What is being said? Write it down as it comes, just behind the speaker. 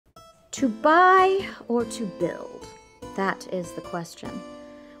To buy or to build? That is the question.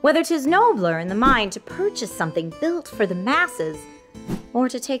 Whether 'tis nobler in the mind to purchase something built for the masses, or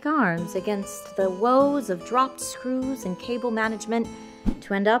to take arms against the woes of dropped screws and cable management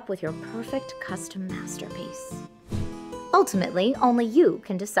to end up with your perfect custom masterpiece. Ultimately, only you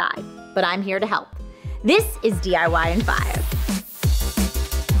can decide, but I'm here to help. This is DIY in 5.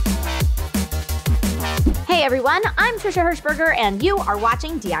 Hey everyone, I'm Trisha Hirschberger and you are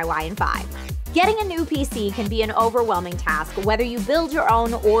watching DIY in 5. Getting a new PC can be an overwhelming task whether you build your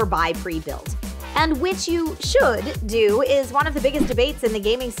own or buy pre-built. And which you should do is one of the biggest debates in the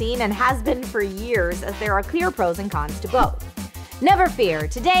gaming scene and has been for years, as there are clear pros and cons to both. Never fear,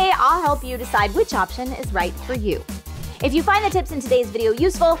 today I'll help you decide which option is right for you. If you find the tips in today's video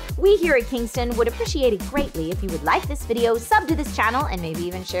useful, we here at Kingston would appreciate it greatly if you would like this video, sub to this channel, and maybe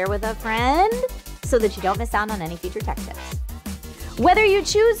even share with a friend so that you don't miss out on any future tech tips. Whether you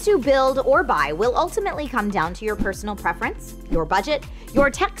choose to build or buy will ultimately come down to your personal preference, your budget, your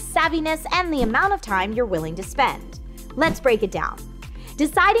tech savviness, and the amount of time you're willing to spend. Let's break it down.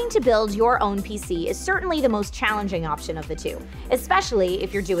 Deciding to build your own PC is certainly the most challenging option of the two, especially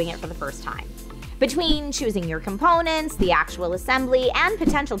if you're doing it for the first time. Between choosing your components, the actual assembly, and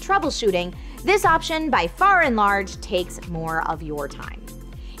potential troubleshooting, this option by far and large takes more of your time.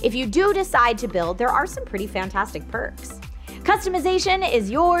 If you do decide to build, there are some pretty fantastic perks. Customization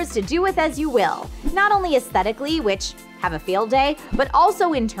is yours to do with as you will, not only aesthetically, which have a field day, but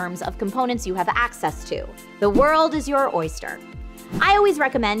also in terms of components you have access to. The world is your oyster. I always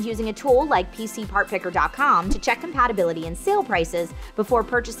recommend using a tool like PCPartPicker.com to check compatibility and sale prices before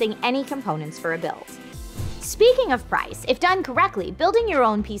purchasing any components for a build. Speaking of price, if done correctly, building your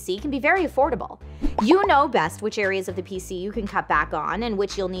own PC can be very affordable. You know best which areas of the PC you can cut back on and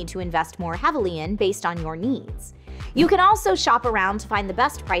which you'll need to invest more heavily in based on your needs. You can also shop around to find the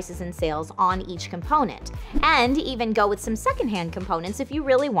best prices and sales on each component, and even go with some secondhand components if you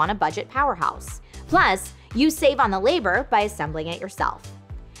really want a budget powerhouse. Plus, you save on the labor by assembling it yourself.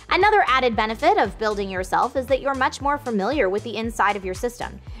 Another added benefit of building yourself is that you're much more familiar with the inside of your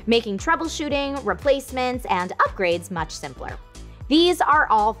system, making troubleshooting, replacements, and upgrades much simpler. These are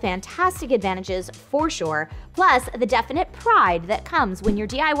all fantastic advantages for sure, plus the definite pride that comes when your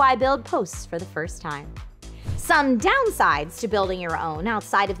DIY build posts for the first time. Some downsides to building your own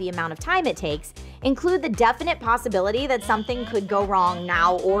outside of the amount of time it takes include the definite possibility that something could go wrong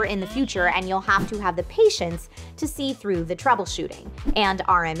now or in the future, and you'll have to have the patience to see through the troubleshooting and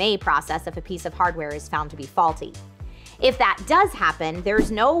RMA process if a piece of hardware is found to be faulty. If that does happen,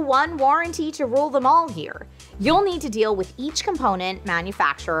 there's no one warranty to rule them all here. You'll need to deal with each component,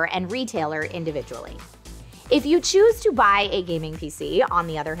 manufacturer, and retailer individually. If you choose to buy a gaming PC, on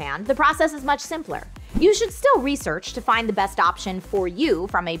the other hand, the process is much simpler. You should still research to find the best option for you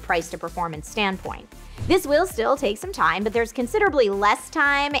from a price to performance standpoint. This will still take some time, but there's considerably less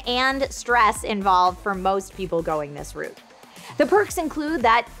time and stress involved for most people going this route. The perks include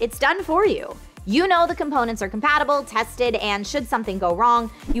that it's done for you. You know the components are compatible, tested, and should something go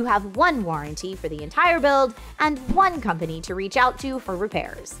wrong, you have one warranty for the entire build and one company to reach out to for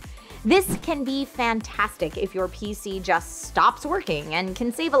repairs. This can be fantastic if your PC just stops working and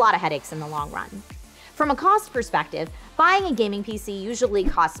can save a lot of headaches in the long run. From a cost perspective, buying a gaming PC usually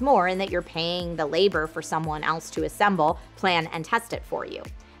costs more in that you're paying the labor for someone else to assemble, plan, and test it for you.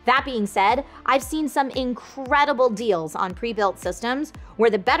 That being said, I've seen some incredible deals on pre-built systems where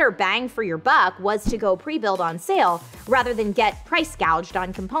the better bang for your buck was to go pre-built on sale rather than get price gouged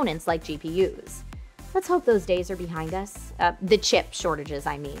on components like GPUs. Let's hope those days are behind us. The chip shortages,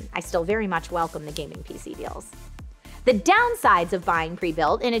 I mean. I still very much welcome the gaming PC deals. The downsides of buying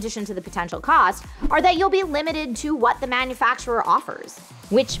pre-built, in addition to the potential cost, are that you'll be limited to what the manufacturer offers,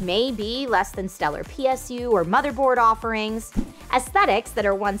 which may be less than stellar PSU or motherboard offerings, aesthetics that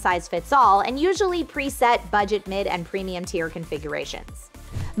are one size fits all, and usually preset budget, mid, and premium tier configurations.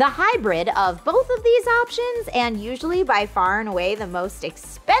 The hybrid of both of these options, and usually by far and away the most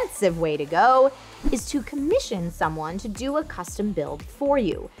expensive way to go, is to commission someone to do a custom build for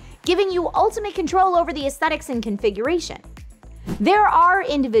you, giving you ultimate control over the aesthetics and configuration. There are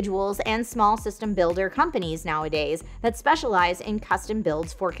individuals and small system builder companies nowadays that specialize in custom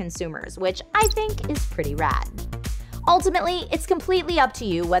builds for consumers, which I think is pretty rad. Ultimately, it's completely up to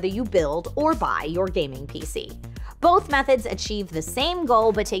you whether you build or buy your gaming PC. Both methods achieve the same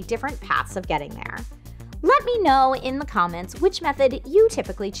goal but take different paths of getting there. Let me know in the comments which method you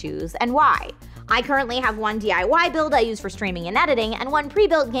typically choose and why. I currently have one DIY build I use for streaming and editing, and one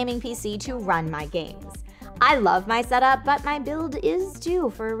pre-built gaming PC to run my games. I love my setup, but my build is due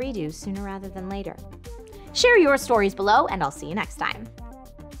for a redo sooner rather than later. Share your stories below, and I'll see you next time.